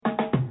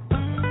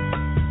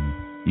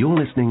You're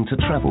listening to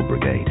Travel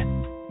Brigade,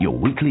 your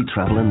weekly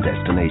travel and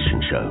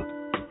destination show.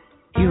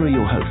 Here are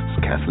your hosts,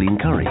 Kathleen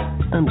Curry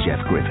and Jeff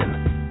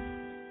Griffin.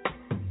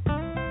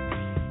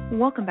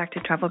 Welcome back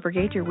to Travel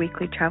Brigade, your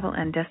weekly travel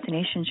and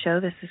destination show.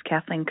 This is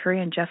Kathleen Curry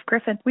and Jeff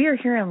Griffin. We are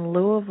here in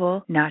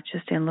Louisville, not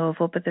just in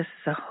Louisville, but this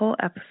is a whole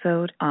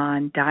episode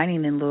on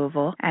dining in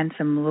Louisville and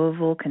some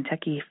Louisville,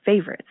 Kentucky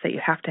favorites that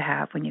you have to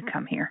have when you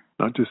come here.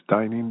 Not just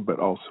dining, but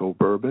also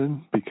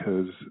bourbon,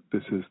 because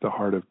this is the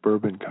heart of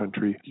bourbon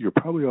country. You're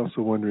probably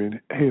also wondering,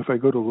 hey, if I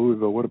go to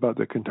Louisville, what about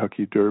the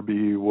Kentucky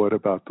Derby? What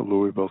about the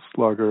Louisville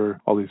Slugger?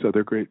 All these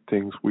other great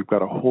things. We've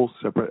got a whole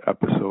separate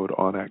episode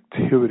on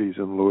activities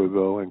in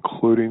Louisville,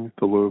 including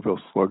the Louisville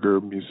Slugger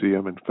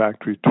Museum and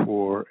Factory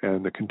Tour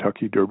and the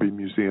Kentucky Derby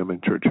Museum in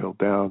Churchill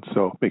Downs.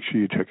 So make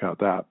sure you check out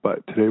that.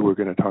 But today we're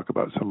going to talk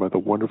about some of the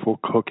wonderful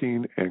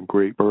cooking and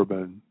great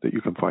bourbon that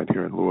you can find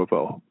here in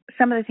Louisville.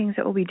 Some of the things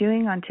that we'll be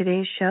doing on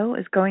today's show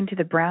is going to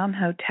the Brown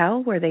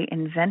Hotel, where they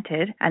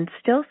invented and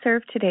still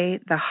serve today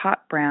the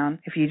hot brown.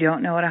 If you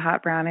don't know what a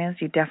hot brown is,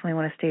 you definitely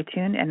want to stay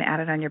tuned and add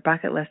it on your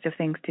bucket list of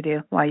things to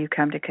do while you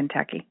come to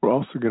Kentucky. We're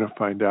also going to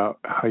find out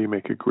how you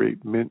make a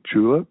great mint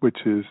julep, which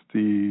is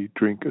the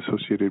drink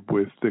associated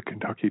with the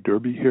Kentucky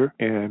Derby here.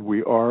 And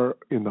we are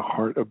in the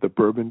heart of the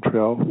Bourbon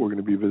Trail. We're going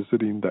to be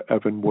visiting the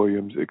Evan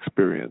Williams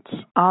Experience.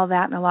 All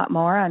that and a lot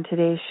more on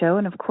today's show.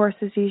 And of course,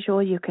 as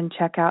usual, you can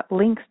check out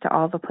links to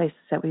all the places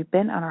that we've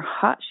been on our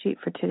hot sheet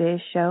for today's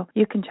show.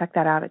 You can check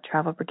that out at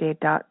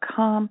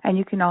travelbrigade.com, and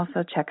you can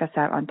also check us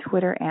out on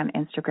Twitter and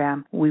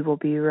Instagram. We will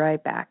be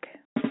right back.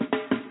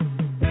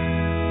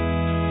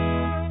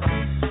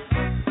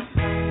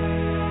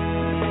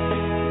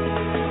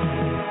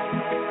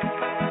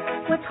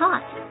 What's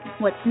hot?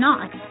 What's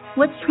not?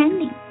 What's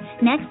trending?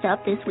 Next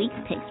up, this week's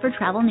picks for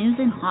travel news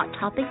and hot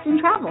topics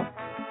in travel.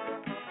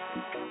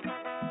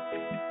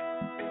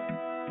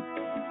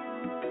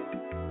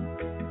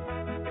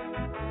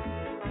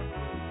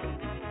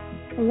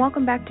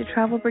 Welcome back to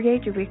Travel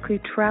Brigade, your weekly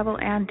travel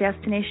and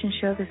destination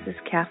show. This is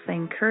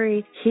Kathleen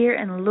Curry here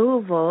in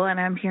Louisville, and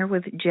I'm here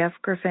with Jeff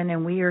Griffin,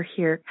 and we are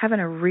here having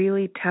a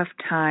really tough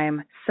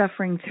time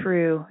suffering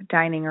through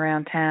dining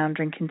around town,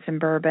 drinking some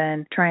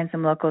bourbon, trying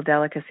some local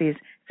delicacies.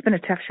 It's been a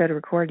tough show to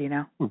record, you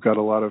know. We've got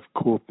a lot of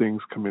cool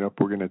things coming up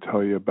we're going to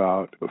tell you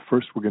about. But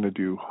first, we're going to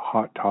do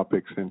hot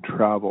topics in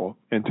travel.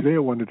 And today I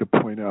wanted to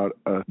point out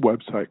a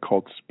website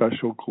called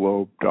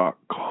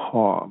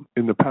specialglobe.com.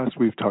 In the past,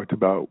 we've talked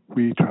about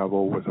we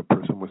travel with a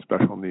person with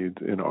special needs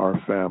in our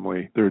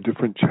family. There are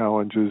different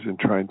challenges in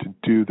trying to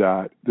do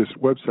that. This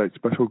website,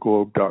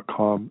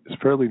 specialglobe.com, is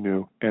fairly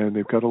new, and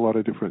they've got a lot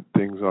of different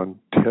things on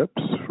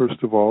tips,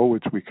 first of all,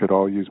 which we could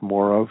all use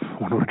more of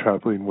when we're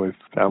traveling with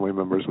family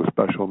members with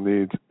special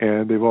needs.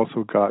 And they've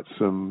also got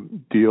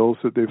some deals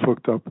that they've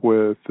hooked up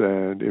with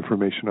and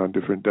information on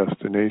different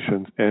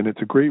destinations. And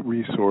it's a great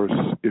resource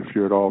if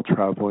you're at all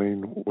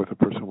traveling with a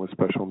person with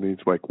special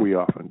needs like we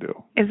often do.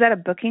 Is that a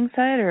booking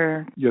site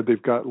or? Yeah,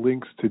 they've got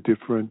links to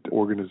different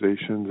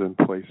organizations and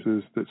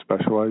places that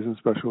specialize in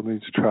special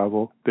needs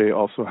travel. They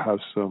also have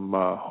some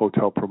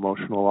hotel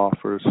promotional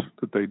offers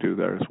that they do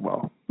there as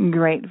well.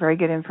 Great, very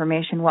good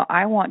information. Well,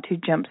 I want to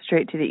jump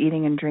straight to the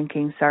eating and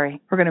drinking. Sorry,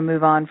 we're going to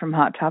move on from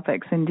hot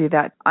topics and do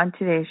that. On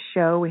today's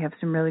show, we have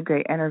some really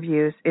great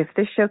interviews. If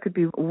this show could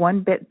be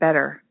one bit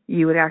better,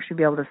 you would actually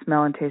be able to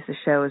smell and taste the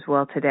show as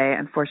well today.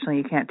 Unfortunately,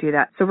 you can't do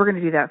that. So we're going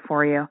to do that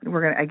for you.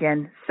 We're going to,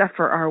 again,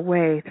 suffer our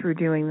way through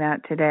doing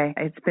that today.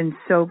 It's been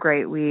so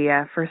great. We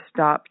first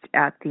stopped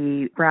at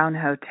the Brown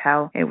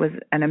Hotel. It was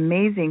an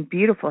amazing,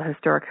 beautiful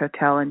historic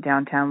hotel in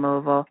downtown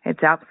Louisville.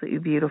 It's absolutely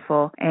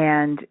beautiful.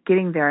 And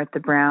getting there at the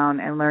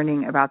Brown and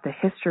learning about the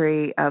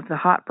history of the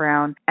hot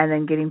brown and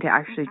then getting to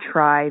actually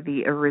try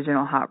the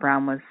original hot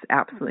brown was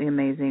absolutely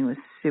amazing. It was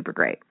super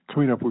great.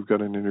 Coming up, we've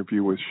got an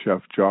interview with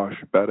Chef Josh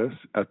Bettis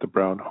at the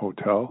Brown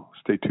Hotel.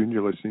 Stay tuned.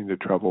 You're listening to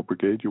Travel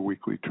Brigade, your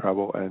weekly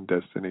travel and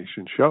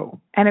destination show.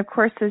 And of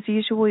course, as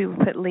usual, we will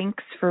put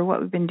links for what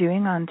we've been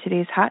doing on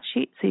today's hot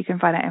sheet, so you can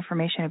find out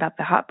information about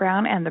the Hot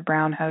Brown and the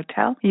Brown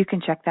Hotel. You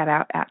can check that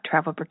out at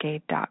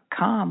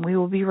travelbrigade.com. We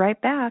will be right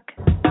back.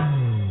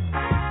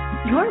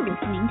 You're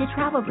listening to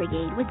Travel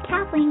Brigade with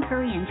Kathleen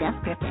Curry and Jeff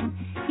Griffin.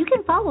 You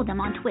can follow them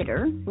on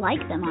Twitter,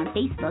 like them on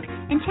Facebook,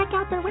 and check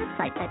out their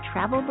website at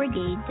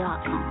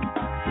travelbrigade.com.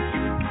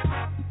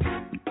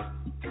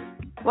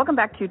 Welcome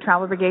back to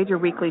Travel Brigade, your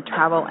weekly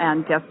travel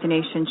and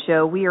destination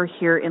show. We are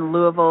here in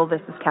Louisville.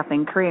 This is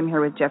Kathleen Curry. I'm here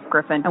with Jeff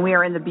Griffin, and we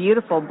are in the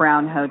beautiful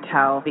Brown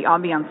Hotel. The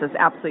ambiance is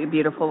absolutely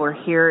beautiful. We're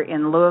here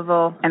in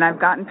Louisville, and I've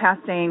gotten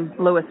past saying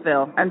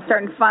Louisville. I'm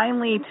starting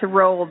finally to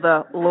roll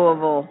the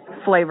Louisville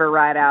flavor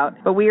right out.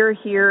 But we are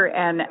here,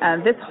 and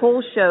this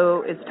whole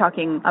show is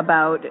talking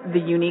about the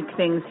unique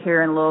things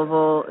here in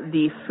Louisville,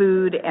 the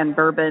food and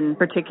bourbon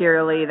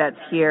particularly that's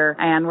here,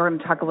 and we're going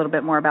to talk a little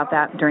bit more about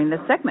that during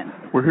this segment.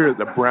 We're here at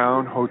the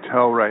Brown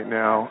Hotel right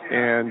now,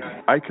 and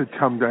I could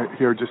come down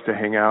here just to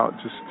hang out,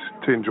 just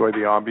to enjoy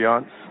the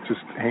ambiance,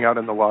 just hang out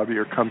in the lobby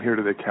or come here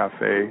to the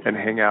cafe and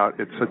hang out.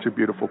 It's such a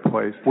beautiful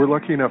place. We're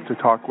lucky enough to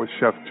talk with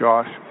Chef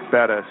Josh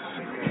Bettis,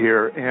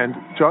 here. And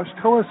Josh,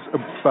 tell us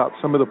about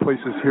some of the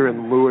places here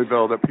in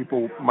Louisville that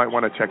people might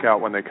want to check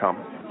out when they come.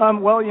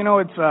 Well,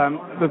 it's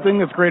the thing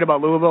that's great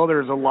about Louisville.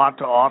 There's a lot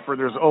to offer.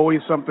 There's always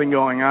something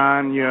going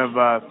on. You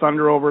have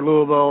Thunder over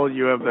Louisville.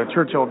 You have the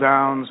Churchill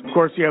Downs. Of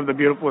course, you have the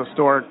beautiful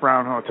historic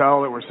Brown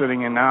Hotel that we're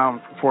sitting in now.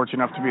 I'm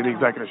fortunate enough to be the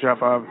executive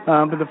chef of.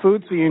 But the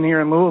food scene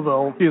here in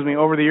Louisville,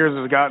 over the years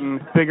has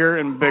gotten bigger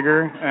and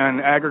bigger,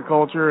 and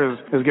agriculture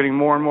is getting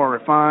more and more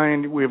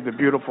refined. We have the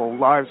beautiful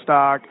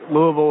livestock.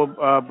 Louisville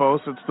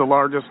boasts it's the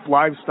largest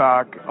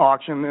livestock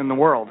auction in the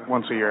world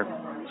once a year.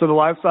 So the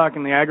livestock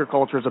and the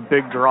agriculture is a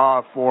big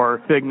draw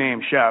for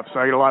big-name chefs.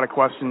 I get a lot of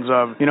questions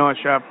of,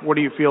 chef, what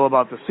do you feel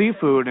about the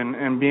seafood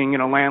and being in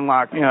a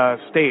landlocked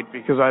state?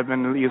 Because I've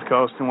been to the East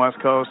Coast and West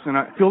Coast, and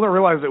people don't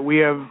realize that we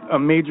have a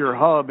major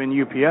hub in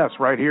UPS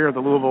right here at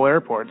the Louisville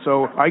airport.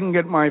 So I can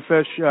get my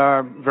fish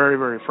very,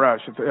 very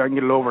fresh. I can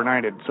get it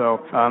overnighted. So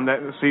that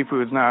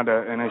seafood is not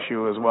an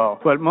issue as well.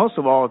 But most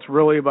of all, it's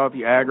really about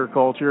the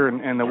agriculture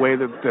and the way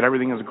that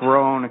everything has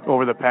grown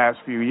over the past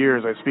few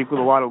years. I speak with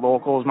a lot of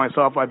locals.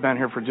 Myself, I've been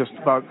here for just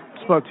about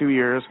 2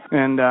 years,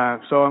 and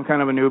so I'm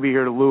kind of a newbie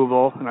here to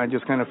Louisville, and I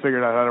just kind of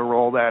figured out how to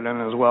roll that in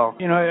as well.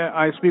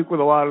 I speak with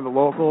a lot of the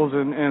locals,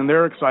 and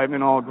their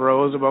excitement all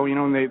grows about,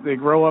 they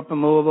grow up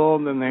in Louisville,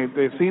 and then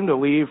they seem to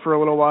leave for a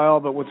little while,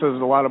 but what says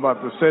a lot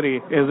about the city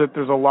is that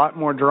there's a lot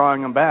more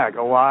drawing them back.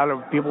 A lot of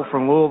people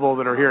from Louisville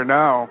that are here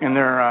now, and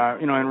they're,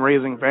 and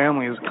raising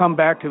families, come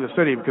back to the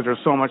city because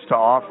there's so much to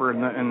offer,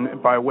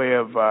 and by way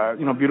of,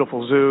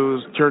 beautiful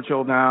zoos,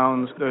 Churchill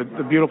Downs,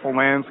 the beautiful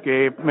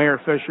landscape. Mayor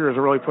Fisher is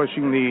really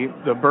pushing the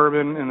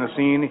bourbon in the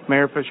scene.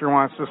 Mayor Fisher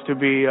wants us to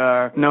be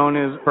known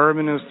as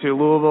bourbon is to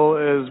Louisville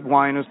as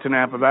wine is to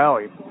Napa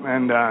Valley.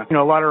 And,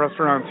 a lot of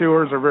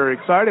restaurateurs are very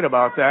excited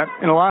about that.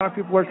 And a lot of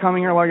people are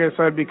coming here, like I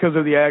said, because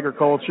of the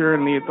agriculture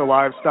and the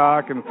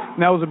livestock. And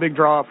that was a big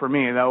draw for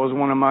me. That was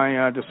one of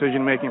my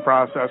decision-making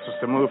processes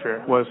to move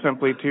here, was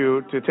simply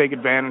to take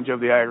advantage of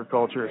the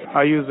agriculture.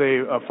 I use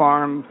a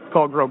farm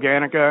called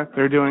Groganica.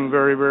 They're doing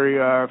very, very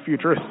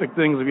futuristic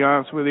things, to be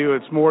honest with you.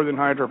 It's more than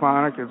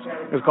hydroponic.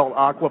 It's called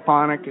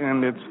aquaponic,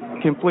 and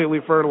it's completely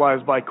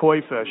fertilized by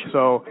koi fish.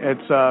 So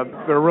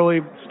they're really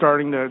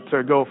starting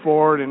to go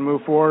forward and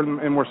move forward,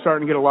 and we're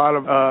starting to get a lot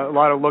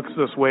of looks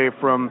this way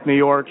from New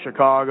York,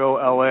 Chicago,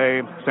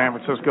 LA, San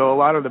Francisco. A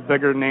lot of the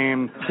bigger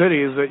name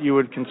cities that you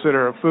would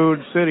consider food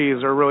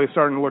cities are really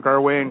starting to look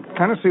our way and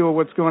kind of see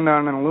what's going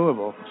on in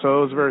Louisville. So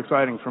it was very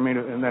exciting for me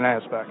in that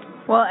aspect.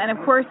 Well, and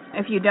of course,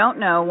 if you don't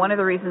know, one of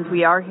the reasons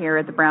we are here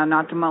at the Brown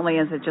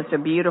Noctamole is it's just a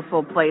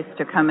beautiful place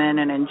to come in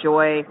and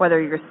enjoy, whether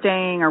you're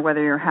staying or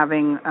whether you're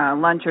having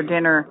lunch or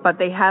dinner. But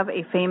they have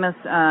a famous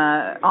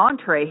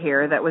entree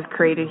here that was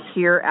created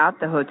here at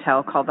the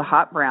hotel called the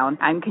Hot Brown.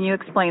 And can you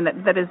explain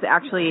that is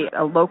actually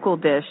a local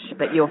dish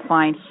that you'll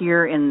find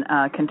here in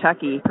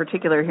Kentucky,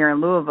 particularly here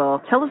in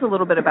Louisville? Tell us a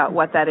little bit about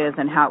what that is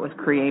and how it was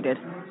created.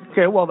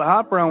 Okay, well, the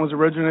Hot Brown was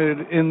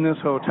originated in this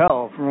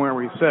hotel from where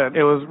we sit.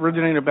 It was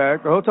originated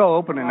back, the hotel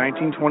opened in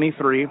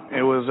 1923.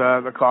 It was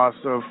the cost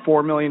of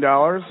 $4 million,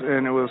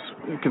 and it was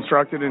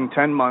constructed in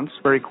 10 months,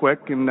 very quick,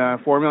 and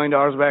 $4 million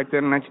back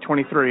then in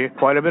 1923,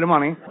 quite a bit of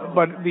money.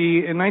 But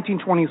in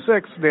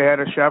 1926, they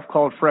had a chef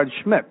called Fred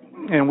Schmidt.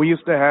 And we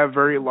used to have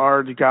very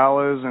large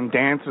galas and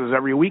dances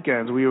every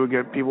weekend. We would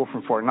get people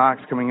from Fort Knox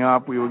coming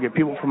up. We would get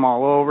people from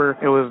all over.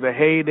 It was the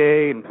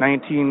heyday in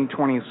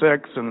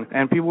 1926,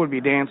 and people would be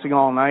dancing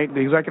all night.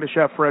 The executive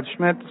chef, Fred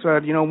Schmidt,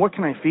 said, what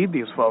can I feed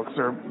these folks?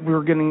 We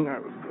were getting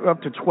up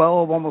to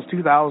 12, almost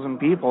 2,000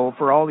 people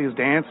for all these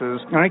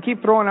dances. And I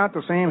keep throwing out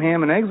the same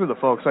ham and eggs to the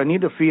folks. I need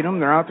to feed them.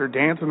 They're out there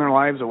dancing their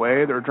lives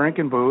away. They're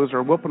drinking booze.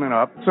 They're whooping it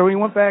up. So he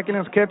went back in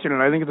his kitchen,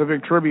 and I think it's a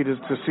big tribute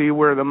to see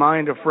where the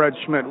mind of Fred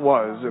Schmidt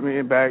was,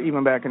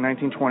 even back in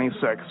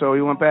 1926. So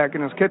he went back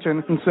in his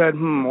kitchen and said,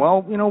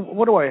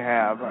 what do I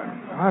have?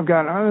 I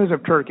always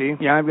have turkey.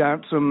 Yeah, I've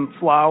got some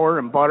flour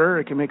and butter.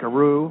 I can make a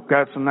roux.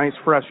 Got some nice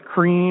fresh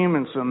cream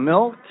and some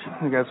milk.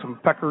 I got some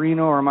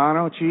pecorino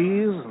romano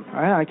cheese.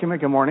 I can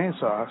make a Mornay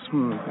sauce.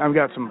 I've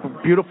got some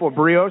beautiful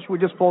brioche we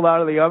just pulled out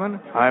of the oven.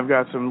 I've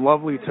got some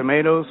lovely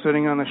tomatoes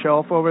sitting on the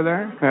shelf over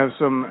there. I have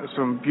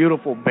some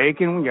beautiful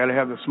bacon. We got to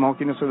have the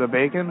smokiness of the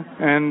bacon.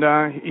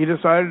 And he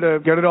decided to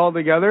get it all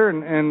together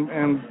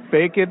and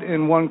bake it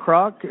in one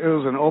crock. It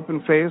was an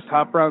open-faced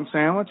hot brown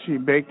sandwich. He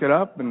baked it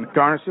up and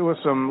garnished it with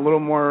some little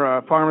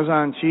more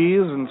Parmesan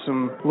cheese and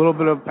some little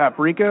bit of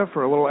paprika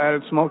for a little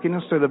added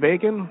smokiness to the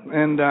bacon.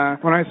 And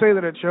when I say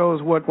that it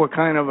shows what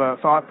kind of a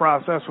thought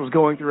process was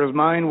going through his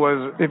mind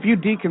was, if you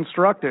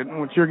deconstruct it,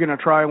 which you're going to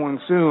try one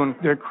soon,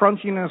 the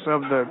crunchiness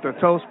of the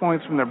toast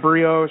points from the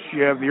brioche,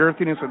 you have the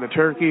earthiness of the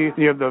turkey,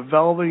 you have the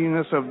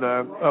velvetiness of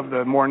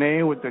the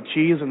Mornay with the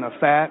cheese and the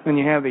fat, and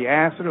you have the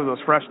acid of those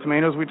fresh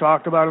tomatoes we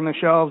talked about on the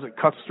shelves. It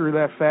cuts through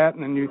that fat,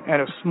 and then you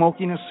add a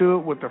smokiness to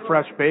it with the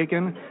fresh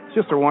bacon. It's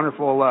just a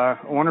wonderful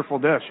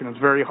dish, and it's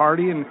very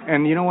hearty.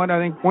 And you know what? I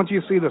think once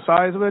you see the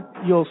size of it,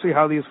 you'll see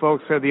how these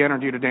folks had the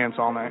energy to dance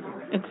all night.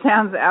 It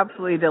sounds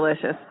absolutely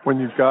delicious. When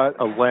you've got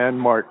a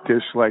landmark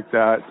dish like that,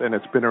 that, and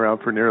it's been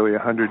around for nearly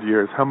 100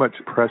 years. How much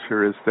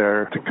pressure is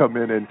there to come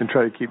in and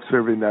try to keep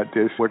serving that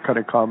dish? What kind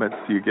of comments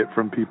do you get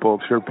from people?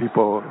 I'm sure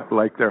people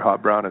like their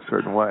hot brown a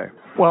certain way.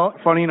 Well,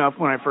 funny enough,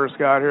 when I first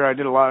got here, I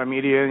did a lot of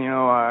media,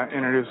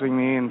 introducing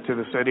me into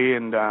the city,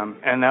 and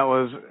that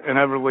was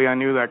inevitably, I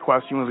knew that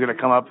question was going to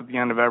come up at the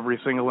end of every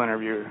single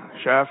interview.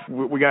 Chef,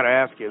 we got to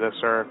ask you this,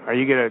 sir. Are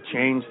you going to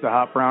change the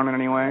hot brown in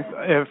any way?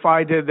 If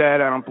I did that,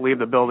 I don't believe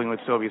the building would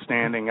still be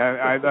standing.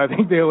 I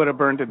think they would have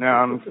burned it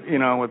down,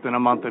 within a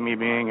month of me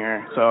being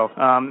here. So,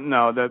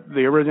 no,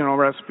 the original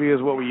recipe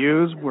is what we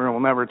use. We'll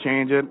never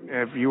change it.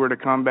 If you were to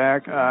come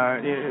back,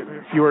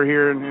 if you were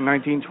here in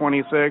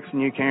 1926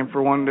 and you came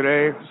for one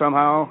today,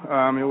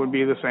 somehow, it would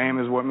be the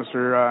same as what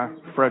Mr.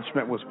 Fred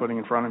Schmidt was putting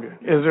in front of you.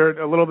 Is there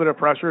a little bit of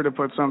pressure to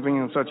put something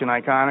in such an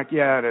iconic?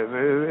 Yeah, it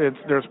is.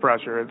 There's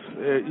pressure.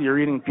 You're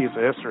eating a piece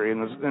of history,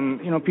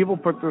 and people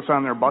put this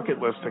on their bucket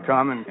list to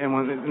come and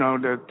when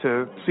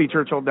to see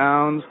Churchill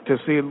Downs, to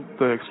see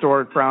the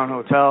historic Brown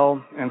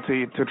Hotel, and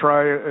to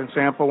try and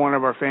sample one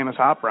of our famous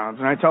hot browns.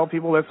 And I tell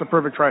people that's the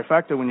perfect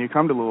trifecta when you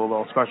come to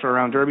Louisville, especially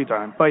around Derby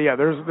time. But yeah,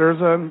 there's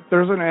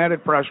an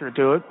added pressure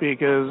to it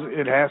because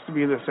it has to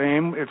be the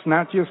same. It's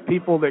not just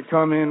people that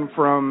come in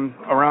from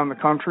around the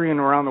country and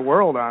around the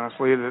world,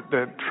 honestly,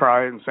 that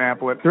try and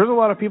sample it. There's a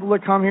lot of people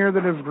that come here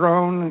that have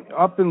grown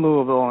up in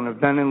Louisville and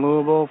have been in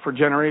Louisville for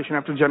generation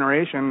after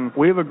generation.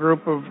 We have a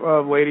group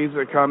of ladies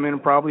that come in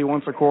probably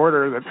once a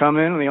quarter that come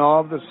in, and they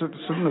all have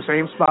sit in the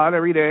same spot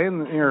every day,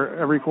 and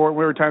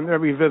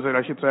every visit,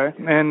 I should say,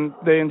 and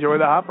they enjoy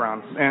the hot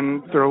browns.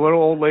 And they're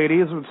little old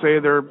ladies, would say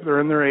they're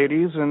in their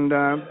 80s, and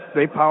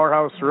they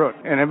powerhouse through it.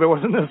 And if it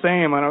wasn't the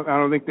same, I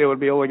don't think they would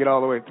be able to get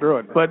all the way through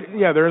it. But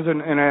yeah, there's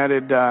an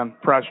added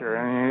pressure.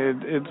 I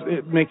mean,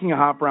 it's making a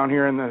hot brown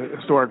here in the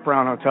historic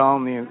Brown Hotel,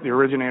 and the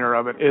originator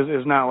of it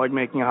is not like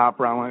making a hot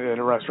brown at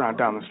a restaurant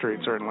down the street,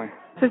 certainly.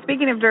 So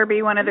speaking of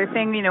Derby, one other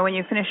thing, when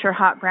you finish your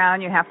hot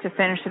brown, you have to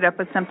finish it up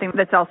with something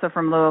that's also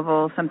from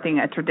Louisville,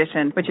 a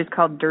tradition, which is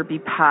called Derby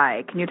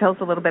pie. Can you tell us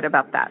a little bit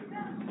about that?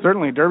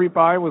 Certainly. Derby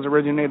pie was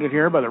originated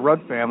here by the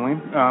Rudd family.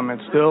 It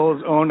still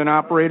is owned and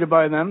operated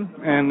by them,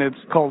 and it's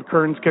called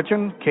Kern's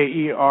Kitchen,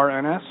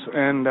 Kerns,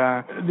 and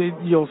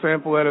you'll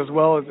sample that as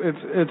well.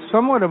 It's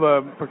somewhat of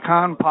a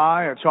pecan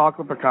pie, a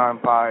chocolate pecan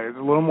pie. It's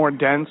a little more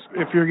dense.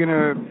 If you're going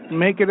to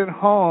make it at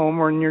home,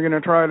 or you're going to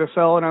try to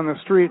sell it on the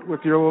street with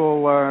your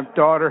little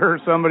daughter or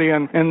somebody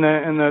in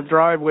the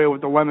driveway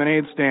with the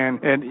lemonade stand,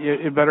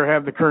 it better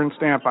have the Kern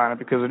stamp on it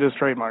because it is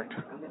trademarked.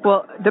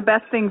 Well, the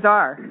best things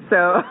are.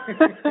 So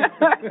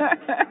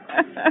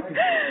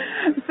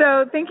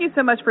so thank you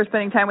so much for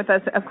spending time with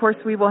us. Of course,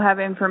 we will have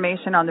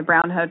information on the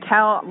Brown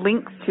Hotel,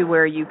 links to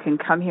where you can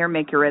come here,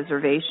 make your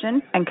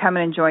reservation, and come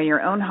and enjoy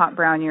your own hot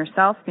brown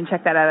yourself. You can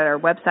check that out at our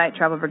website,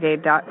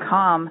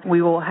 travelbrigade.com.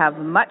 We will have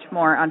much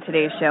more on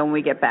today's show when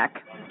we get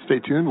back. Stay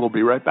tuned. We'll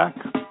be right back.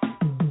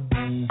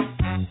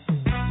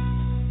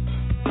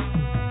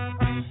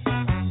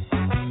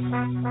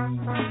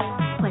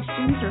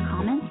 Questions or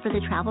comments for the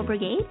Travel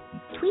Brigade?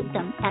 Tweet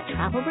them at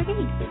Travel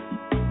Brigade.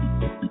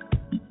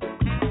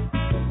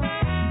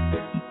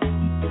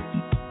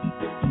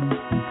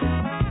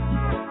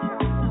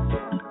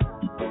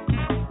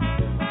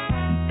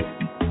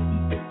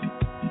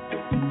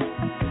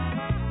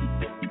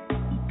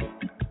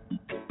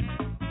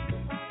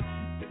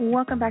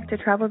 Welcome back to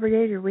Travel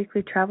Brigade, your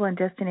weekly travel and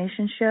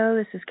destination show.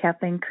 This is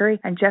Kathleen Curry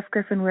and Jeff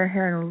Griffin. We're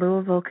here in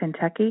Louisville,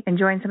 Kentucky,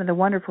 enjoying some of the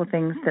wonderful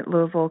things that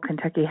Louisville,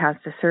 Kentucky has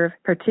to serve,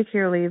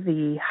 particularly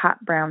the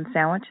hot brown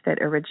sandwich that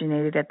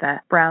originated at the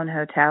Brown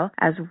Hotel,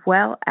 as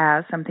well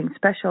as something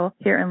special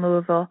here in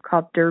Louisville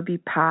called Derby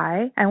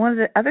pie. And one of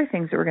the other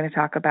things that we're going to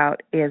talk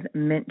about is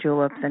mint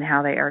juleps and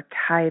how they are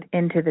tied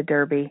into the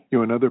Derby.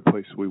 Another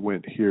place we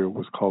went here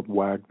was called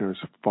Wagner's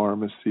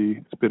Pharmacy.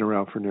 It's been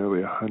around for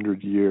nearly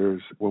 100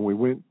 years. When we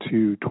went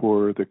to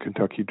tour the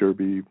Kentucky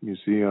Derby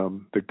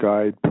Museum, the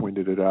guide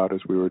pointed it out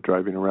as we were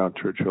driving around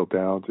Churchill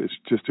Downs. It's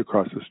just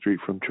across the street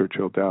from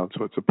Churchill Downs,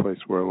 so it's a place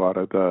where a lot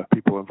of the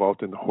people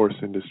involved in the horse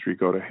industry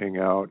go to hang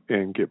out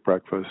and get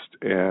breakfast.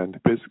 And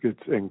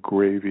biscuits and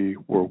gravy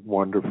were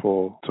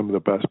wonderful, some of the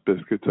best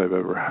biscuits I've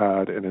ever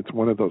had. And it's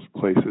one of those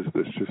places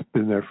that's just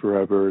been there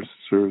forever,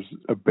 serves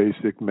a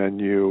basic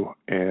menu,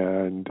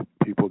 and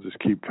people just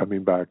keep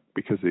coming back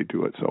because they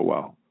do it so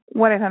well.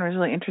 What I found was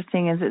really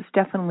interesting is it's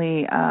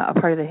definitely a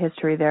part of the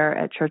history there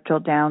at Churchill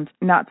Downs.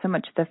 Not so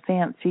much the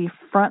fancy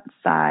front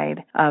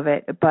side of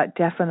it, but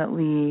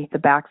definitely the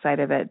back side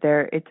of it.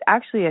 It's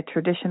actually a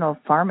traditional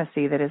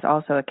pharmacy that is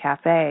also a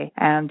cafe,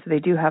 and they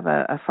do have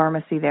a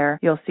pharmacy there.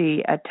 You'll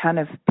see a ton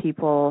of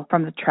people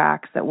from the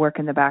tracks that work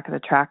in the back of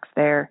the tracks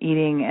there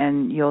eating,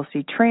 and you'll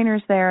see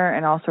trainers there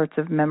and all sorts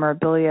of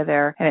memorabilia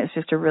there, and it's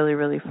just a really,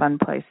 really fun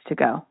place to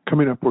go.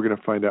 Coming up, we're going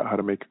to find out how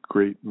to make a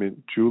great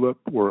mint julep.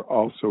 We're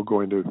also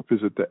going to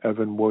visit the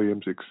Evan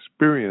Williams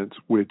Experience,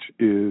 which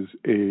is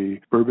a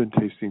bourbon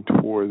tasting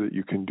tour that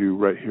you can do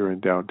right here in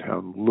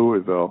downtown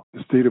Louisville.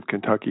 The state of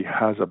Kentucky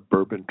has a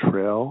bourbon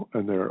trail,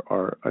 and there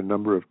are a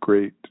number of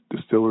great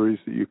distilleries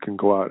that you can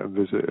go out and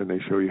visit, and they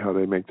show you how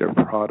they make their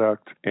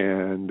product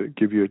and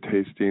give you a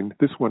tasting.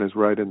 This one is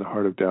right in the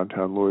heart of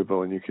downtown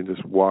Louisville, and you can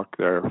just walk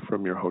there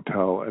from your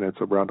hotel, and it's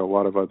around a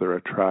lot of other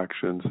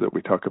attractions that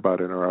we talk about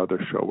in our other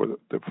show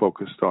that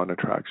focused on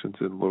attractions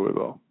in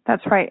Louisville.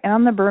 That's right. And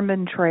on the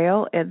Bourbon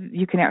Trail,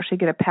 you can actually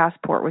get a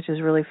passport, which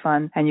is really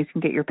fun, and you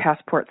can get your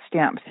passport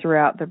stamped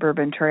throughout the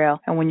Bourbon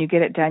Trail. And when you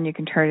get it done, you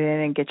can turn it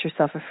in and get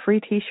yourself a free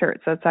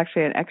T-shirt. So it's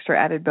actually an extra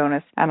added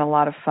bonus and a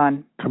lot of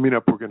fun. Coming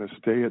up, we're going to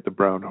stay at the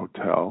Brown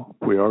Hotel.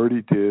 We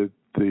already did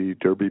the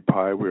Derby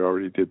pie. We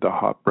already did the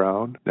hot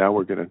brown. Now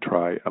we're going to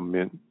try a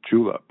mint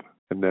julep.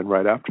 And then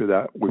right after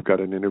that, we've got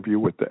an interview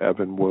with the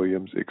Evan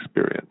Williams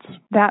Experience.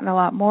 That and a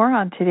lot more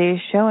on today's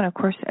show. And, of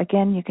course,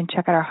 again, you can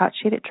check out our hot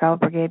sheet at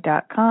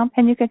travelbrigade.com.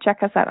 And you can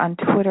check us out on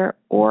Twitter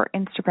or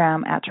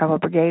Instagram at Travel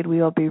Brigade.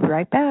 We will be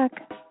right back.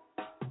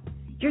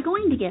 You're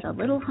going to get a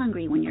little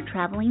hungry when you're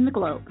traveling the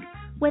globe.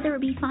 Whether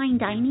it be fine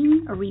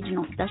dining, a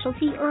regional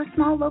specialty, or a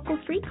small local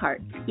street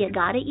cart, you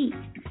gotta eat.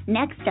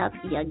 Next up,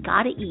 you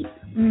gotta eat.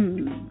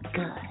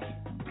 Good.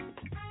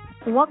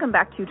 Welcome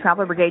back to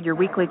Travel Brigade, your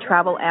weekly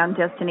travel and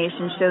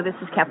destination show. This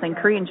is Kathleen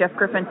Curry and Jeff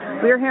Griffin.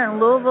 We are here in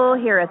Louisville,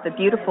 here at the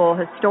beautiful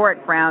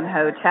historic Brown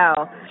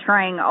Hotel,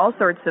 trying all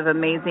sorts of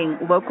amazing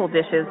local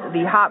dishes.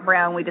 The hot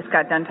brown we just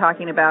got done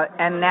talking about,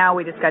 and now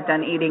we just got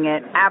done eating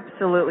it.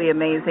 Absolutely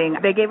amazing.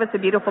 They gave us a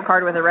beautiful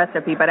card with a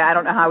recipe, but I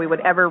don't know how we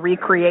would ever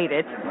recreate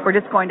it. We're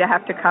just going to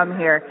have to come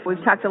here.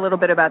 We've talked a little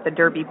bit about the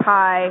Derby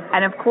pie,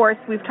 and of course,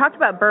 we've talked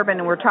about bourbon,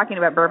 and we're talking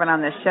about bourbon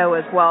on this show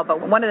as well,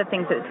 but one of the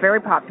things that's very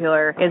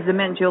popular is the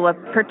mint julep,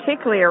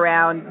 particularly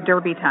around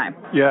Derby time.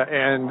 Yeah,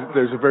 and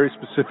there's a very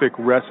specific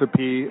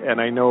recipe,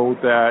 and I know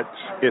that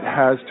it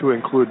has to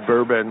include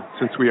bourbon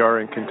since we are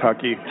in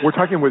Kentucky. We're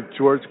talking with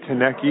George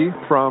Konecki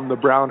from the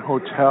Brown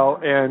Hotel,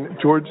 and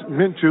George,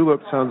 mint julep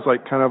sounds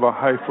like kind of a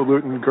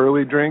highfalutin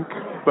girly drink,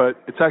 but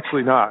it's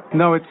actually not.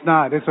 No, it's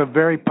not. It's a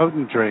very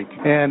potent drink,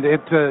 and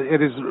it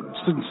is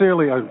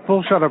sincerely a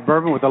full shot of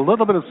bourbon with a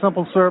little bit of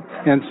simple syrup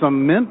and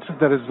some mint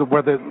that is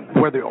where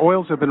the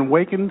oils have been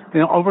awakened,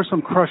 over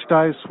some crushed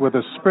ice with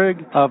a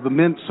sprig of the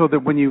mint, so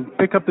that when you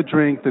pick up the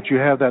drink, that you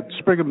have that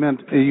sprig of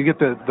mint, you get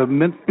the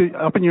mint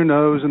up in your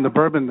nose and the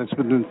bourbon that's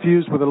been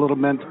infused with a little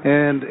mint,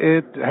 and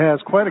it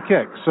has quite a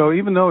kick. So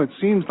even though it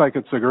seems like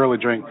it's a girly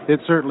drink, it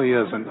certainly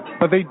isn't.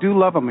 But they do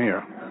love them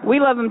here. We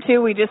love them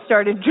too. We just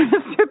started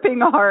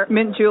sipping our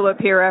mint julep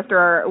here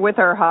with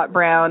our hot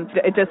brown.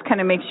 It just kind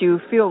of makes you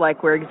feel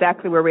like we're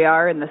exactly where we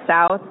are in the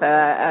South,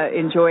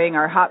 enjoying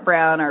our hot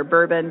brown, our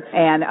bourbon,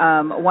 and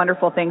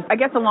wonderful things. I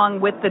guess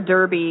along with the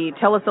Derby,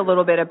 tell us a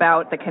little bit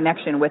about the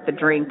connection with the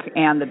drink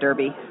and the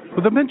Derby.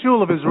 Well, the mint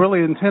julep is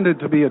really intended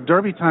to be a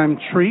Derby time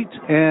treat,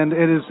 and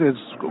it is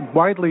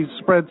widely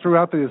spread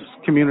throughout this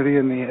community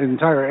in the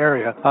entire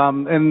area.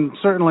 And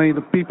certainly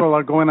the people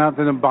are going out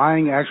and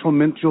buying actual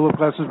mint julep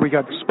glasses. We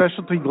got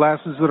specialty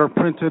glasses that are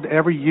printed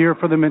every year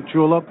for the mint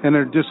julep, and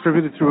they're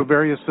distributed through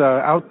various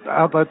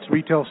outlets,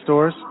 retail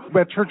stores.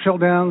 At Churchill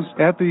Downs,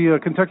 at the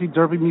Kentucky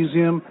Derby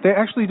Museum, they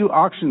actually do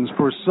auctions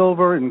for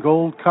silver and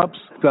gold cups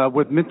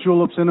with mint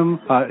juleps in them,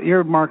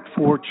 earmarked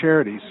for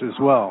charities as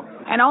well.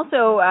 And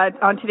also,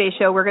 on today's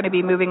show, we're going to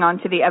be moving on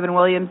to the Evan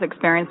Williams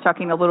Experience,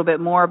 talking a little bit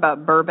more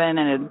about bourbon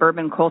and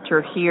bourbon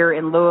culture here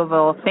in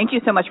Louisville. Thank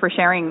you so much for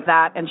sharing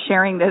that and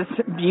sharing this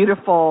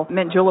beautiful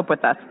mint julep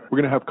with us. We're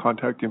going to have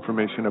contact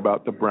information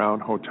about the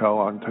Brown Hotel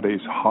on today's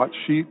hot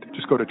sheet.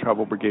 Just go to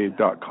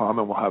travelbrigade.com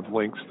and we'll have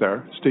links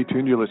there. Stay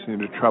tuned. You're listening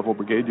to Travel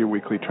Brigade, your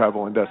weekly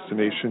travel and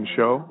destination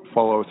show.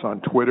 Follow us on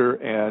Twitter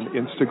and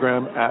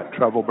Instagram at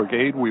Travel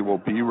Brigade. We will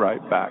be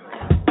right back.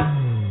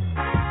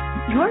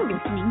 You're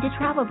listening to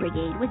Travel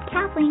Brigade with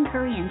Kathleen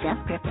Curry and Jeff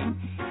Griffin.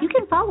 You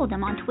can follow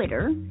them on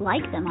Twitter,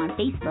 like them on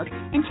Facebook,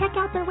 and check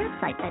out their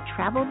website at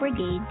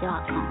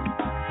travelbrigade.com.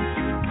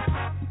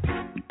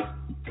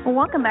 Well,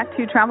 welcome back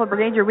to Travel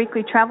Brigade, your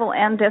weekly travel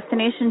and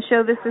destination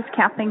show. This is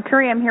Kathleen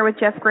Curry. I'm here with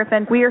Jeff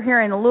Griffin. We are here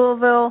in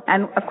Louisville,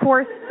 and of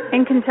course,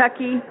 in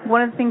Kentucky,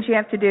 one of the things you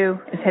have to do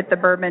is hit the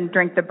bourbon,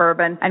 drink the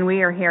bourbon, and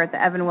we are here at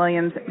the Evan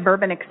Williams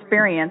Bourbon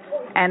Experience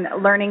and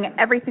learning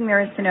everything there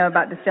is to know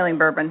about distilling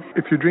bourbon.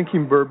 If you're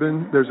drinking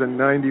bourbon, there's a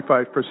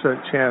 95%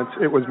 chance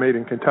it was made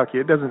in Kentucky.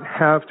 It doesn't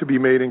have to be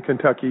made in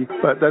Kentucky,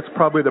 but that's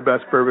probably the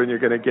best bourbon you're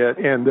going to get,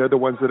 and they're the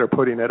ones that are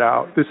putting it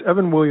out. This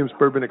Evan Williams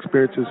Bourbon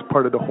Experience is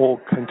part of the whole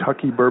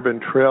Kentucky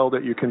Bourbon Trail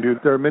that you can do.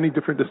 There are many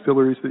different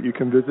distilleries that you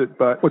can visit,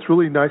 but what's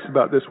really nice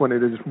about this one,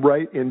 it is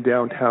right in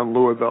downtown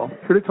Louisville.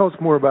 Here to tell us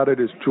more about it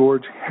is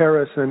George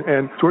Harrison.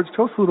 And George,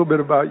 tell us a little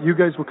bit about, you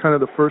guys were kind of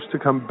the first to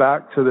come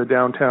back to the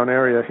downtown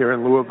area here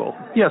in Louisville.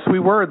 Yes, we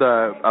were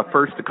the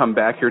first to come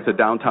back here to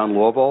downtown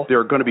Louisville.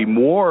 There are going to be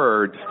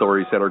more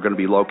distilleries that are going to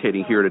be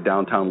locating here to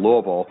downtown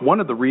Louisville.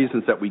 One of the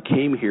reasons that we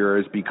came here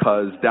is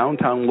because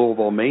downtown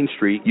Louisville Main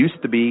Street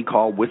used to be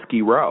called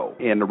Whiskey Row.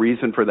 And the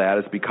reason for that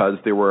is because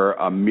there were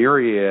a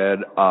myriad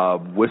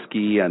of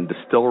whiskey and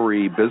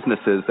distillery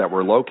businesses that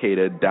were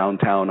located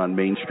downtown on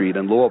Main Street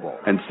in Louisville.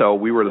 And so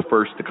we were the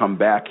first to come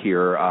back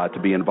here to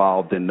be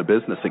involved in the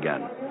business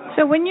again.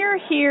 So when you're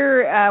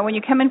here, when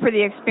you come in for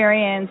the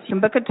experience, you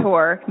can book a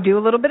tour, do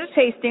a little bit of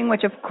tasting,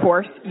 which of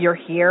course you're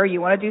here, you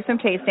want to do some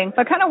tasting,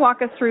 but kind of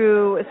walk us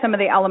through some of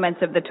the elements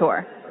of the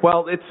tour.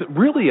 Well, it's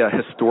really a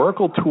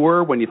historical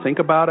tour when you think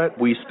about it.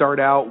 We start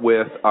out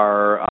with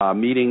our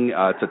meeting.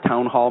 It's a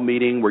town hall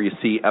meeting where you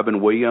see Evan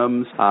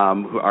Williams,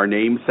 our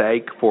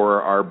namesake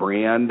for our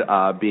brand,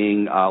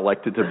 being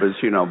elected to the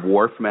position of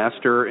wharf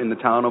master in the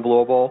town of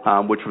Louisville,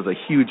 which was a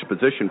huge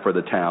position for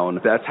the town.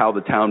 That's how the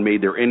town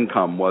made their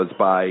income, was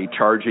by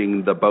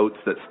charging the boats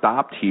that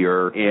stopped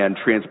here and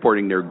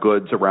transporting their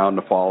goods around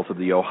the falls of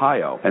the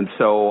Ohio. And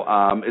so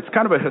it's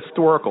kind of a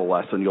historical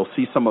lesson. You'll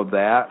see some of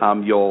that.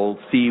 You'll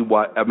see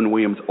what Evan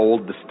Williams'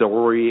 old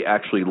distillery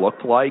actually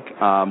looked like.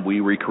 We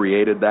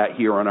recreated that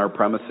here on our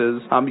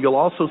premises. You'll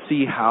also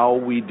see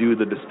how we do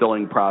the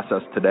distilling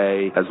process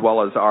today, as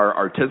well as our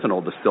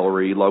artisanal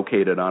distillery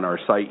located on our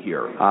site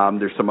here.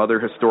 There's some other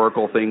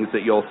historical things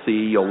that you'll see.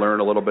 You'll learn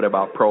a little bit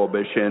about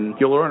Prohibition.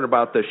 You'll learn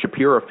about the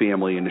Shapiro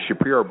family and the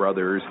Shapiro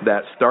brothers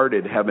that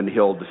started Heaven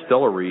Hill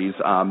Distilleries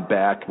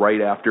back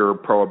right after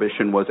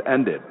Prohibition was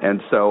ended.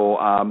 And so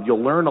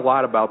you'll learn a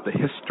lot about the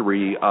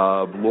history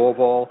of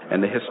Louisville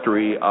and the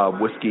history of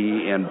whiskey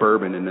and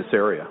bourbon in this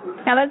area.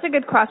 Now, that's a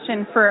good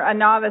question for a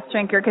novice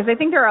drinker, because I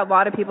think there are a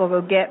lot of people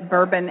who get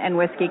bourbon and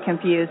whiskey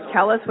confused.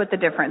 Tell us what the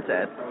difference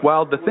is.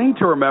 Well, the thing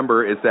to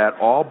remember is that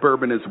all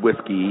bourbon is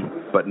whiskey,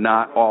 but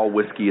not all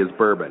whiskey is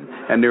bourbon.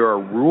 And there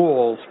are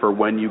rules for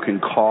when you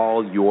can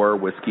call your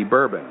whiskey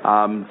bourbon.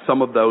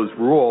 Some of those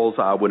rules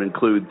would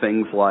include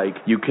things like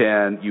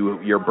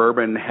your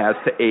bourbon has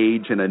to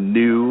age in a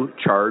new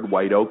charred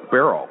white oak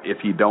barrel. If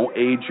you don't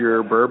age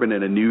your bourbon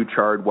in a new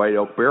charred white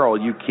oak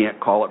barrel, you can't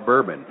call it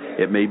bourbon.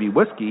 It may be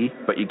whiskey,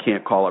 but you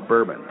can't call it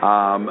bourbon.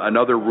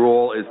 Another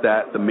rule is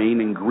that the main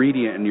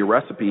ingredient in your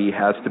recipe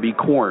has to be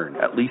corn.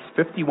 At least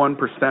 51%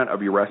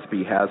 of your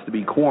recipe has to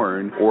be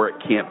corn, or it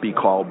can't be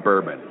called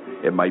bourbon.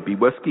 It might be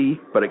whiskey,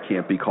 but it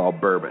can't be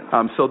called bourbon.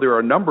 So there are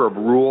a number of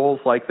rules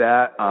like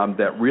that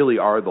that really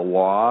are the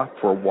law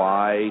for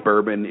why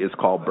bourbon is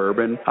called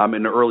bourbon.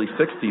 In the early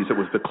 60s, it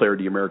was declared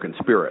the American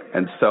spirit.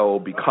 And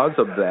so because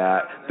of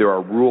that, there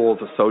are rules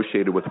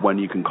associated with when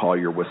you can call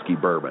your whiskey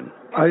bourbon.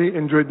 I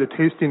enjoyed the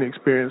tasting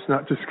experience,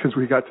 not just because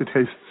we got to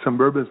taste some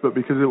bourbons, but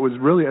because it was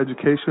really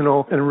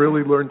educational and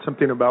really learned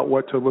something about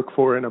what to look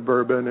for in a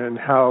bourbon and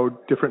how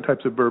different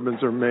types of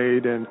bourbons are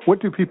made. And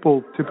what do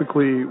people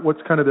typically,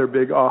 what's kind of their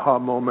big aha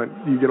moment?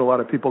 You get a lot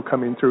of people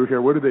coming through here.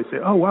 What do they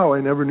say? Oh, wow,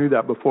 I never knew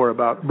that before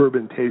about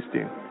bourbon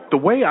tasting. The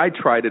way I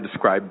try to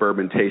describe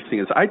bourbon tasting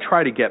is I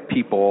try to get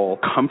people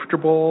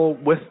comfortable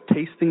with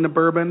tasting the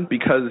bourbon,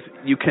 because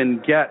you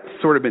can get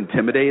sort of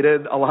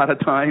intimidated a lot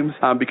of times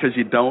because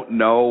you don't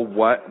know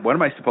what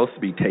am I supposed to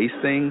be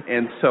tasting.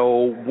 And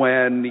so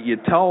when you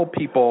tell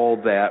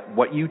people that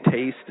what you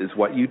taste is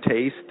what you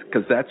taste,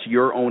 because that's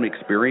your own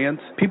experience,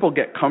 people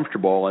get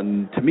comfortable.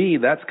 And to me,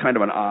 that's kind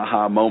of an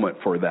aha moment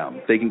for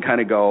them. They can kind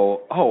of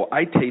go, oh,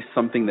 I taste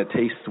something that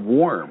tastes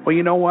warm. Well,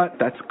 you know what?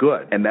 That's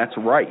good. And that's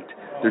right.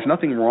 There's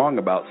nothing wrong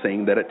about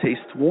saying that it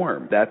tastes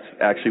warm. That's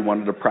actually one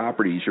of the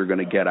properties you're going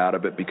to get out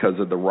of it because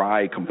of the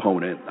rye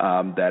component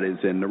that is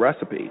in the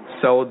recipe.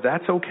 So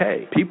that's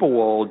okay. People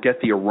will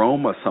get the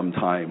aroma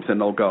sometimes, and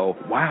they'll go,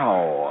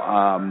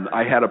 wow.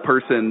 I had a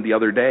person the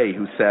other day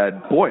who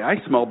said, boy, I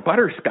smell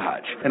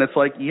butterscotch. And it's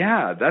like,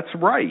 yeah, that's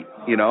right.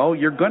 You know,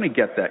 you're going to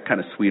get that kind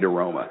of sweet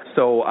aroma.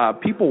 So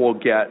people will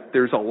get,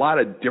 there's a lot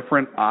of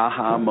different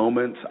aha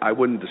moments. I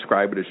wouldn't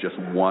describe it as just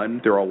one.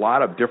 There are a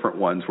lot of different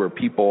ones where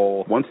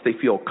people, once they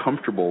feel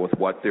comfortable with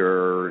what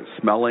they're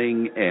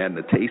smelling and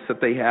the taste that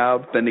they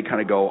have, then they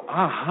kind of go,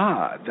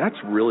 aha, that's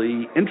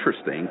really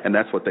interesting, and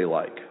that's what they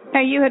like.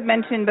 Now, you had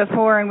mentioned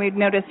before, and we've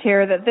noticed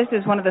here, that this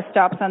is one of the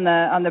stops on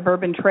the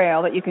Bourbon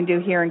Trail that you can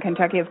do here in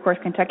Kentucky. Of course,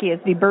 Kentucky is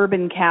the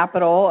bourbon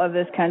capital of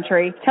this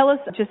country. Tell us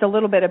just a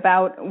little bit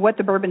about what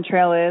the Bourbon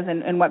Trail is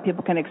and what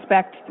people can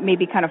expect,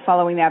 maybe kind of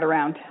following that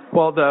around.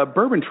 Well, the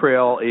Bourbon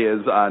Trail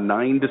is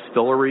 9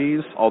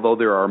 distilleries, although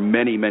there are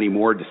many, many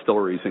more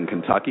distilleries in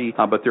Kentucky,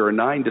 but there are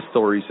 9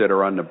 distilleries that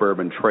are on the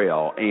Bourbon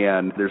Trail,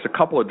 and there's a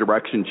couple of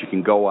directions you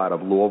can go out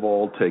of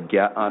Louisville to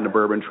get on the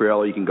Bourbon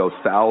Trail. You can go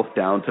south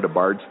down to the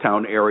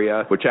Bardstown area,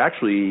 which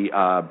actually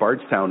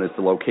Bardstown is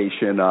the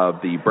location of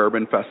the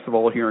Bourbon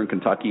Festival here in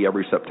Kentucky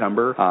every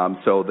September,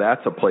 so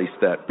that's a place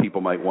that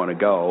people might want to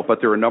go. But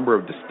there are a number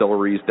of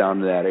distilleries down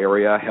in that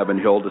area. Heaven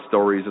Hill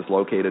Distilleries is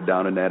located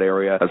down in that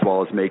area, as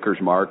well as Maker's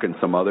Mark and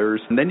some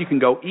others. And then you can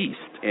go east.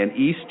 And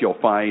east you'll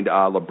find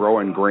LeBrow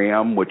and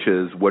Graham, which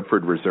is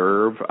Woodford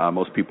Reserve.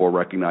 Most people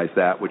recognize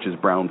that, which is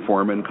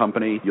Brown-Forman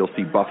Company. You'll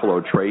see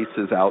Buffalo Trace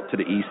is out to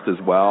the east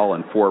as well,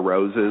 and Four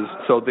Roses.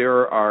 So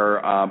there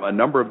are a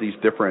number of these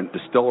different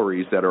distilleries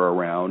distilleries that are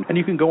around, and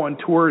you can go on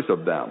tours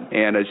of them.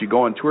 And as you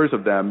go on tours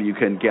of them, you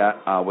can get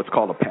what's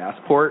called a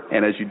passport.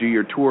 And as you do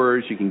your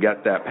tours, you can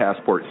get that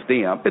passport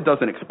stamp. It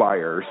doesn't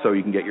expire, so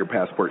you can get your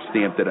passport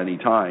stamped at any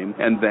time.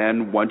 And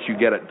then once you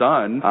get it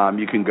done,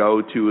 you can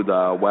go to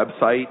the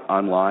website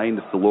online.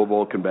 It's the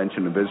Louisville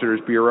Convention and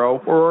Visitors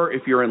Bureau. Or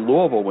if you're in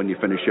Louisville when you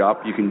finish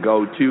up, you can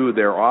go to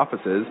their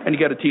offices and you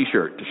get a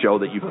T-shirt to show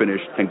that you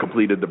finished and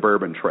completed the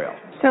Bourbon Trail.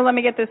 So let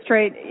me get this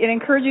straight. It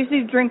encourages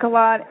you to drink a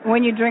lot.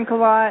 When you drink a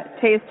lot,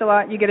 taste a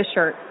lot, you get a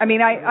shirt. I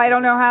mean, I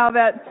don't know how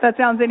that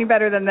sounds any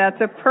better than that.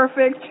 It's a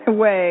perfect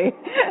way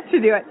to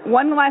do it.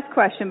 One last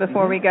question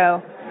before we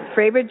go.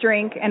 Favorite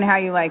drink and how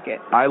you like it?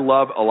 I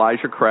love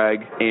Elijah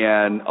Craig,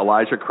 and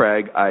Elijah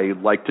Craig I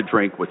like to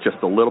drink with just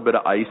a little bit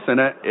of ice in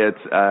it. It's,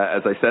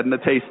 as I said in the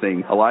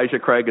tasting, Elijah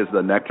Craig is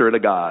the nectar of the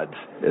gods.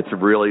 It's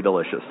really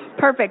delicious.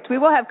 Perfect. We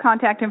will have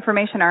contact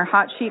information, our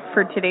hot sheet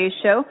for today's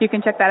show. You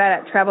can check that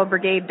out at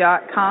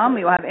travelbrigade.com.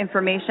 We will have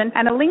information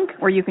and a link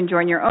where you can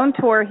join your own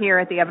tour here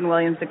at the Evan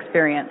Williams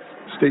Experience.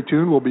 Stay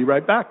tuned. We'll be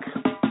right back.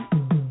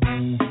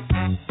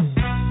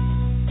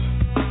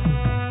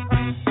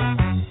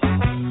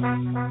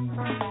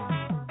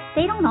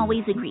 They don't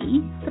always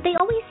agree, but they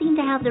always seem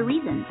to have their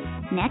reasons.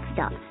 Next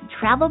up,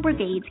 Travel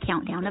Brigade's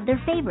countdown of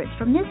their favorites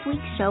from this week's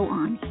show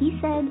on He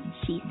Said,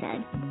 She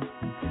Said.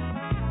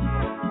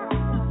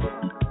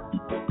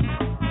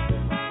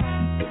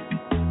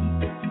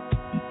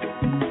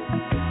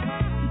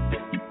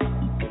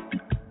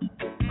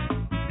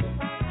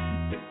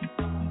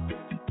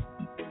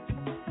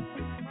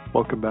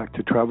 Welcome back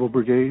to Travel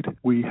Brigade.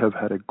 We have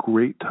had a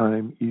great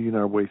time eating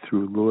our way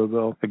through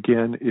Louisville.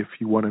 Again, if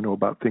you want to know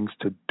about things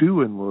to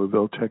do in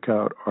Louisville, check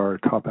out our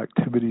Top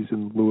Activities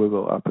in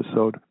Louisville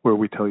episode, where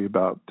we tell you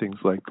about things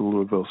like the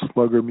Louisville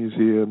Slugger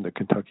Museum, the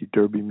Kentucky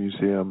Derby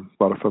Museum,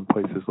 a lot of fun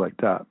places like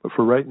that. But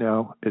for right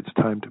now, it's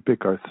time to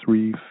pick our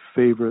 3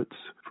 favorites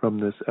from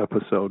this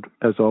episode.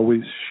 As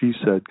always, She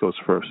Said goes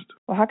first.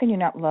 Well, how can you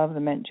not love the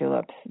mint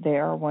juleps? They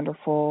are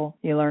wonderful.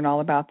 You learn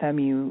all about them.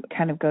 You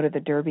kind of go to the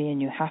Derby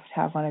and you have to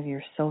have one of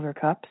your silver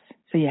cups.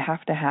 So you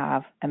have to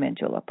have a mint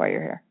julep while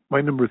you're here. My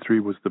number 3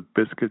 was the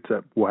biscuits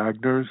at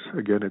Wagner's.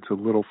 Again, it's a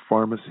little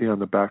pharmacy on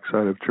the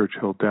backside of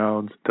Churchill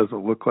Downs.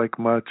 Doesn't look like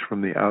much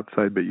from the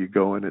outside, but you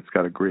go in, it's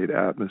got a great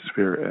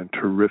atmosphere and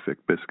terrific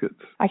biscuits.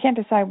 I can't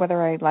decide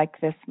whether I like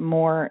this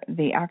more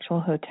the actual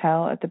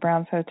hotel at the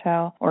Browns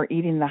Hotel or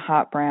eating the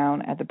hot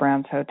brown at the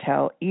Browns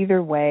Hotel.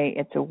 Either way,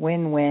 it's a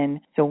win-win.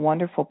 It's a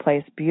wonderful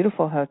place,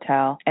 beautiful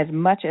hotel. As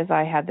much as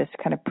I had this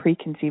kind of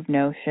preconceived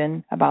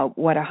notion about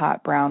what a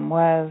hot brown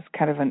was,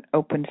 kind of an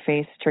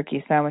open-faced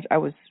turkey sandwich, I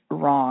was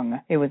wrong.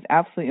 It was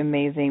absolutely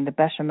amazing. The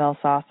bechamel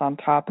sauce on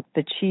top,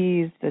 the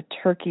cheese, the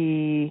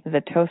turkey,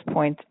 the toast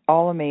points,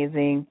 all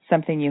amazing.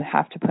 Something you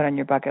have to put on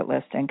your bucket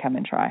list and come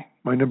and try.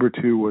 My number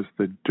 2 was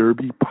the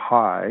Derby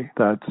pie.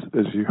 That's,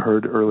 as you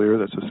heard earlier,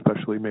 that's a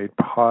specially made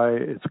pie.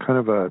 It's kind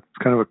of a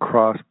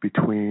cross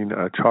between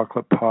a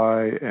chocolate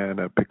pie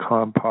and a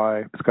pecan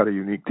pie. It's got a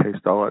unique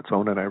taste all its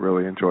own, and I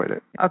really enjoyed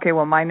it. Okay,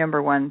 well, my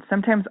number 1.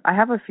 Sometimes I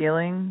have a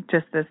feeling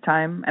just this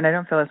time, and I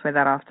don't feel this way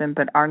that often,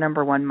 but our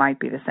number 1 might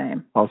be the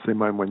same. I'll say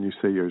mine when you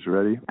say yours.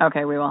 Ready?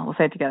 Okay, we will. We'll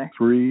say it together.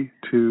 3,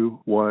 2,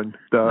 1.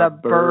 The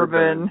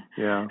bourbon.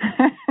 Yeah.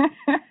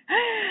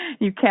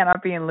 You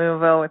cannot be in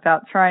Louisville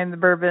without trying the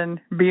bourbon,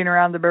 being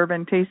around the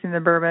bourbon, tasting the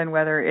bourbon,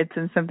 whether it's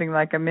in something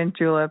like a mint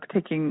julep,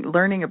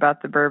 learning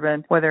about the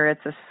bourbon, whether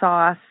it's a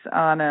sauce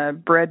on a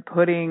bread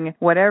pudding,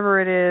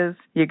 whatever it is,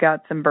 you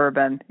got some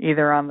bourbon,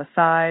 either on the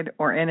side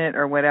or in it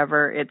or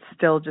whatever. It's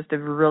still just a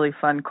really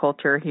fun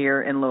culture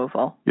here in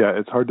Louisville. Yeah,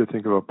 it's hard to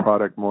think of a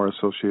product more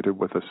associated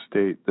with a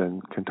state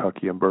than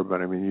Kentucky and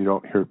bourbon. I mean, you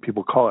don't hear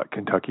people call it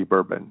Kentucky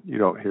bourbon. You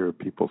don't hear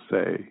people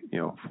say,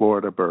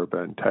 Florida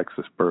bourbon,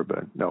 Texas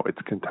bourbon. No,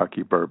 it's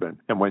Kentucky bourbon.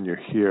 And when you're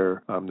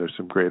here, there's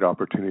some great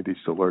opportunities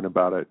to learn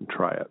about it and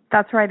try it.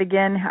 That's right.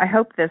 Again, I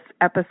hope this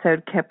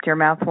episode kept your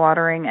mouth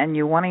watering and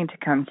you wanting to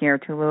come here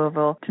to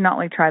Louisville to not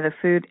only try the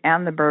food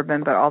and the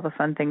bourbon, but all the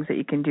fun things that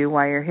you can do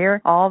while you're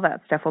here. All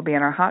that stuff will be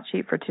in our hot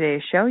sheet for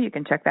today's show. You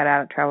can check that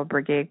out at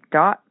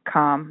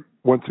travelbrigade.com.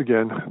 Once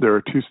again, there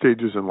are 2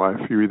 stages in life.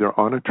 You're either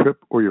on a trip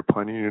or you're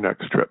planning your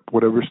next trip.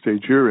 Whatever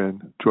stage you're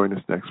in, join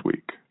us next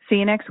week. See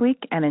you next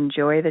week and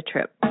enjoy the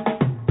trip.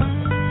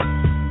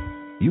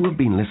 You have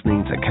been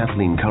listening to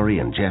Kathleen Curry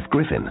and Jeff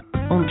Griffin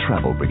on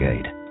Travel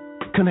Brigade.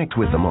 Connect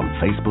with them on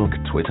Facebook,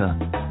 Twitter,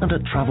 and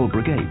at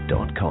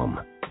travelbrigade.com.